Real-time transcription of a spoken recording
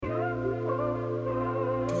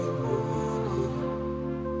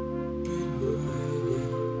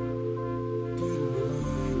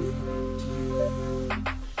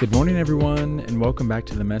Good morning, everyone, and welcome back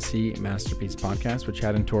to the Messy Masterpiece Podcast with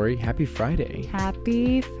Chad and Tori. Happy Friday.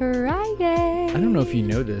 Happy Friday. I don't know if you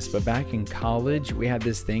know this, but back in college, we had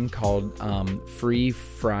this thing called Free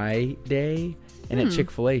Fry Day, and at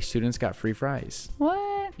Chick-fil-A, students got free fries.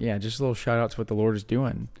 What? Yeah, just a little shout out to what the Lord is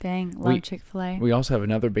doing. Dang, love Chick-fil-A. We also have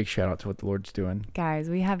another big shout out to what the Lord's doing. Guys,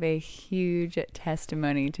 we have a huge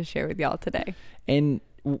testimony to share with y'all today. And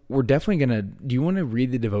we're definitely going to, do you want to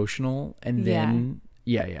read the devotional and then...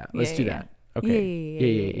 Yeah. Let's do that.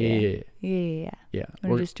 Okay. Yeah.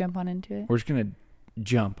 Want to just jump on into it? We're just going to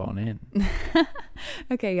jump on in.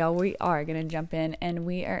 Okay, y'all, we are going to jump in, and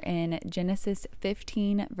we are in Genesis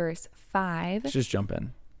 15, verse 5. Let's just jump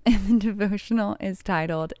in. And the devotional is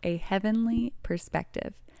titled, A Heavenly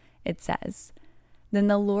Perspective. It says, Then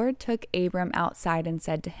the Lord took Abram outside and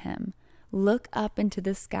said to him, Look up into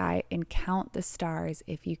the sky and count the stars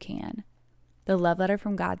if you can. The love letter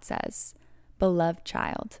from God says, Beloved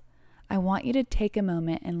child, I want you to take a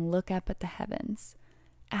moment and look up at the heavens.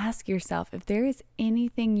 Ask yourself if there is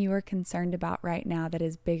anything you are concerned about right now that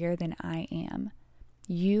is bigger than I am.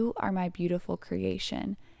 You are my beautiful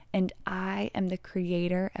creation, and I am the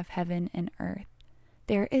creator of heaven and earth.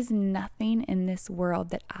 There is nothing in this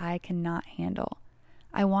world that I cannot handle.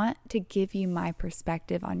 I want to give you my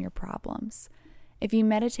perspective on your problems. If you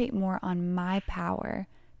meditate more on my power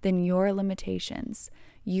than your limitations,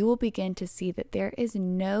 you will begin to see that there is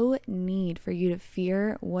no need for you to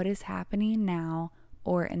fear what is happening now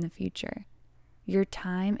or in the future. Your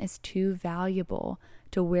time is too valuable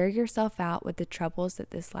to wear yourself out with the troubles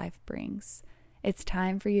that this life brings. It's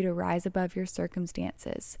time for you to rise above your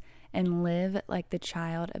circumstances and live like the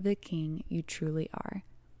child of the King you truly are.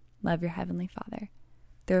 Love your Heavenly Father.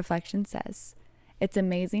 The reflection says, It's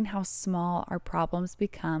amazing how small our problems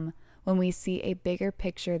become when we see a bigger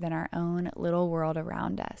picture than our own little world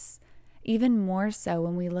around us. Even more so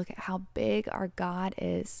when we look at how big our God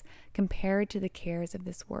is compared to the cares of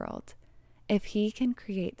this world. If He can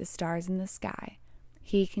create the stars in the sky,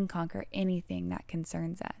 He can conquer anything that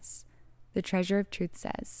concerns us. The Treasure of Truth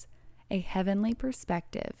says, A heavenly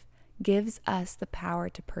perspective gives us the power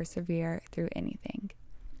to persevere through anything.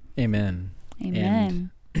 Amen. Amen.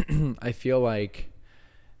 And I feel like,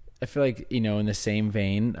 in the same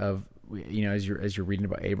vein of, as you're reading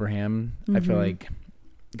about Abraham, I feel like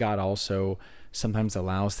God also sometimes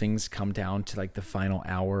allows things come down to like the final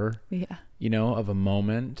hour, of a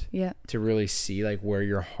moment to really see like where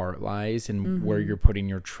your heart lies and where you're putting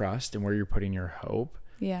your trust and where you're putting your hope.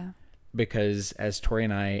 Yeah. Because as Tori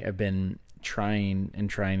and I have been trying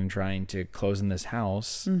to close in this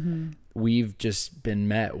house, we've just been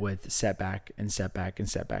met with setback and setback and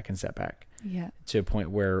setback and setback. Yeah. To a point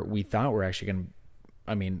where we thought we're actually going to,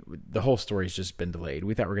 the whole story's just been delayed.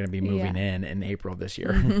 We thought we were going to be moving in April of this year.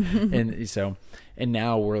 and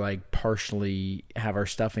now we're like partially have our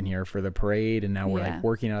stuff in here for the parade. And now we're like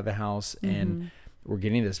working out of the house and we're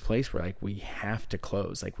getting to this place where like we have to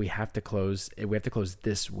close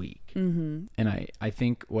this week. And I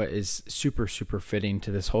think what is super, super fitting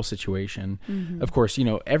to this whole situation, of course,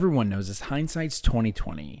 everyone knows this, hindsight's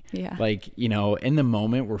 2020. Yeah. Like, in the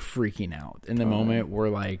moment we're freaking out. In the moment we're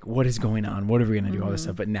like, what is going on? What are we going to do? All this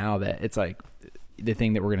stuff. But now that it's like, the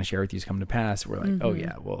thing that we're going to share with you is come to pass. We're like, oh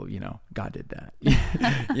yeah, well, God did that,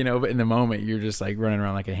 but in the moment you're just like running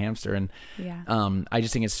around like a hamster. And, I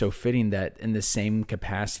just think it's so fitting that in the same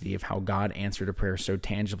capacity of how God answered a prayer so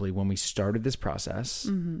tangibly when we started this process,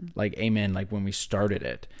 like, amen. Like when we started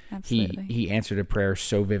it, he answered a prayer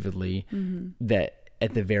so vividly that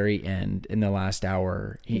at the very end, in the last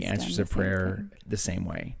hour, he answers a prayer the same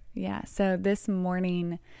way. Yeah. So this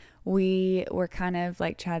morning, we were kind of,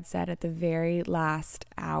 like Chad said, at the very last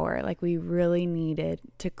hour. Like we really needed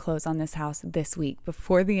to close on this house this week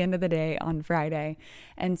before the end of the day on Friday.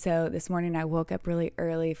 And so this morning I woke up really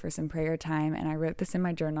early for some prayer time, and I wrote this in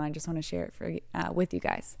my journal. I just want to share it with you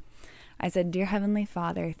guys. I said, Dear Heavenly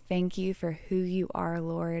Father, thank you for who you are,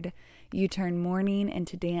 Lord. You turn mourning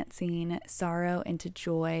into dancing, sorrow into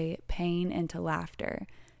joy, pain into laughter.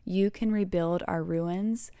 You can rebuild our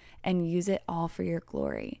ruins and use it all for your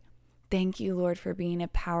glory. Thank you, Lord, for being a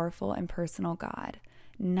powerful and personal God.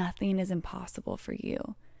 Nothing is impossible for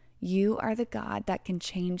you. You are the God that can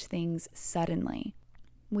change things suddenly.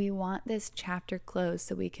 We want this chapter closed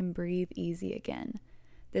so we can breathe easy again.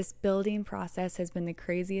 This building process has been the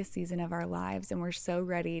craziest season of our lives, and we're so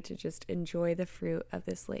ready to just enjoy the fruit of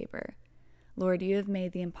this labor. Lord, you have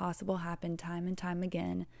made the impossible happen time and time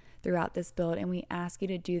again throughout this build, and we ask you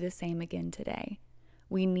to do the same again today.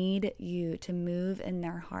 We need you to move in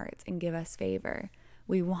their hearts and give us favor.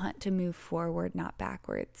 We want to move forward, not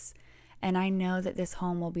backwards. And I know that this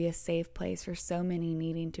home will be a safe place for so many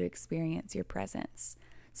needing to experience your presence.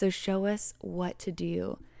 So show us what to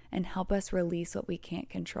do and help us release what we can't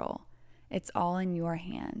control. It's all in your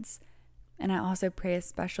hands. And I also pray a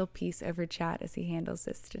special peace over Chad as he handles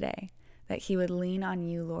this today, that he would lean on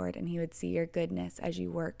you, Lord, and he would see your goodness as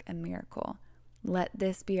you work a miracle. Let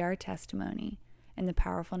this be our testimony. In the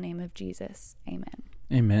powerful name of Jesus, amen.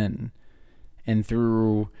 Amen. And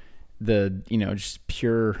through the, just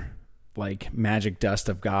pure magic dust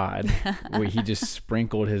of God, where he just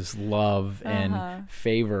sprinkled his love and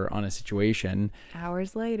favor on a situation.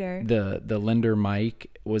 Hours later, the lender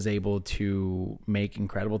Mike was able to make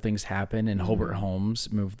incredible things happen, and Holbert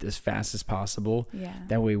Homes moved as fast as possible. Yeah.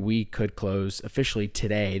 That way we could close officially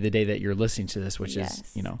today, the day that you're listening to this, which is,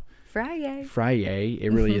 Friday.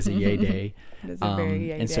 It really is a yay day. It is a very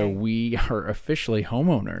yay and day. so we are officially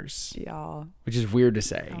homeowners. Y'all. Which is weird to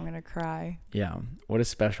say. I'm going to cry. Yeah. What a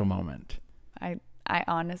special moment. I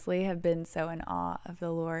honestly have been so in awe of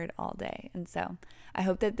the Lord all day. And so I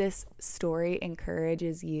hope that this story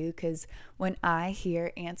encourages you, because when I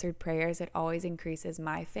hear answered prayers, it always increases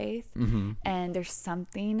my faith. Mm-hmm. And there's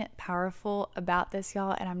something powerful about this,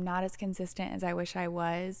 y'all. And I'm not as consistent as I wish I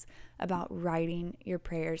was about writing your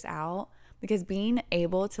prayers out, because being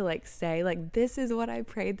able to say this is what I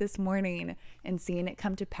prayed this morning and seeing it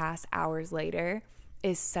come to pass hours later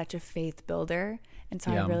is such a faith builder. And so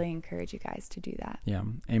I really encourage you guys to do that. Yeah.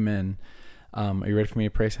 Amen. Are you ready for me to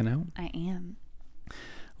pray sign out? I am.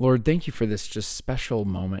 Lord, thank you for this just special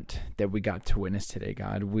moment that we got to witness today,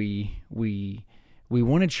 God. We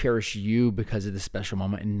want to cherish you because of this special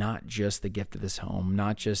moment, and not just the gift of this home,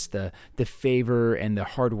 not just the favor and the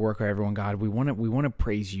hard work of everyone, God. We want to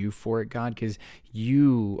praise you for it, God, because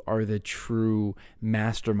you are the true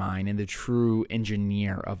mastermind and the true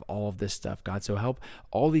engineer of all of this stuff, God. So help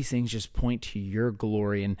all these things just point to your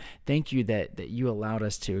glory, and thank you that you allowed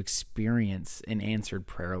us to experience an answered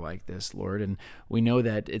prayer like this, Lord. And we know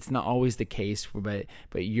that it's not always the case, but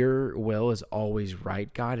your will is always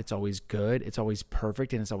right, God. It's always good. It's always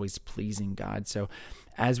perfect, and it's always pleasing, God. So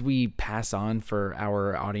as we pass on for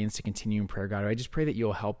our audience to continue in prayer, God, I just pray that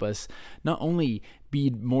you'll help us not only be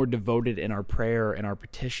more devoted in our prayer and our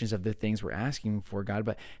petitions of the things we're asking for, God,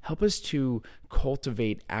 but help us to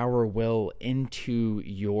cultivate our will into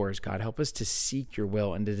yours, God. Help us to seek your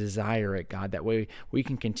will and to desire it, God. That way we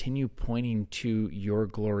can continue pointing to your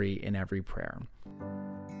glory in every prayer.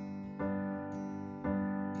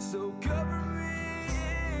 So cover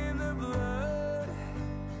me in the blood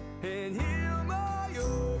and heal my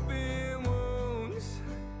open wounds.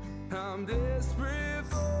 I'm desperate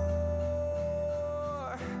for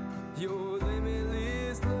your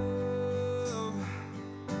limitless love.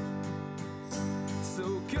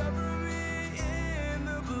 So cover me in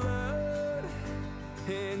the blood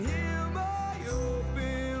and heal my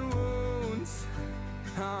open wounds.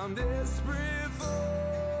 I'm desperate for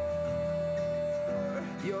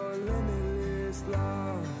your limitless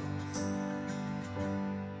love.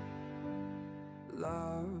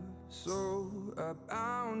 Love so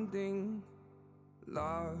abounding,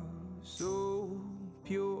 love so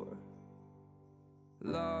pure,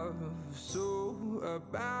 love so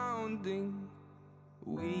abounding,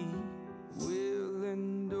 we will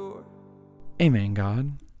endure. Amen,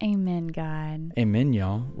 God. Amen, God. Amen,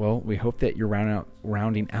 y'all. Well, we hope that you're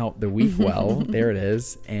rounding out the week well. There it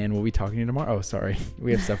is. And we'll be talking to you tomorrow. Oh, sorry.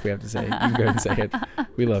 We have stuff we have to say. You can go ahead and say it.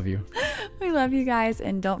 We love you. We love you guys.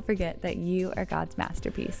 And don't forget that you are God's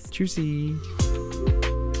masterpiece. Juicy.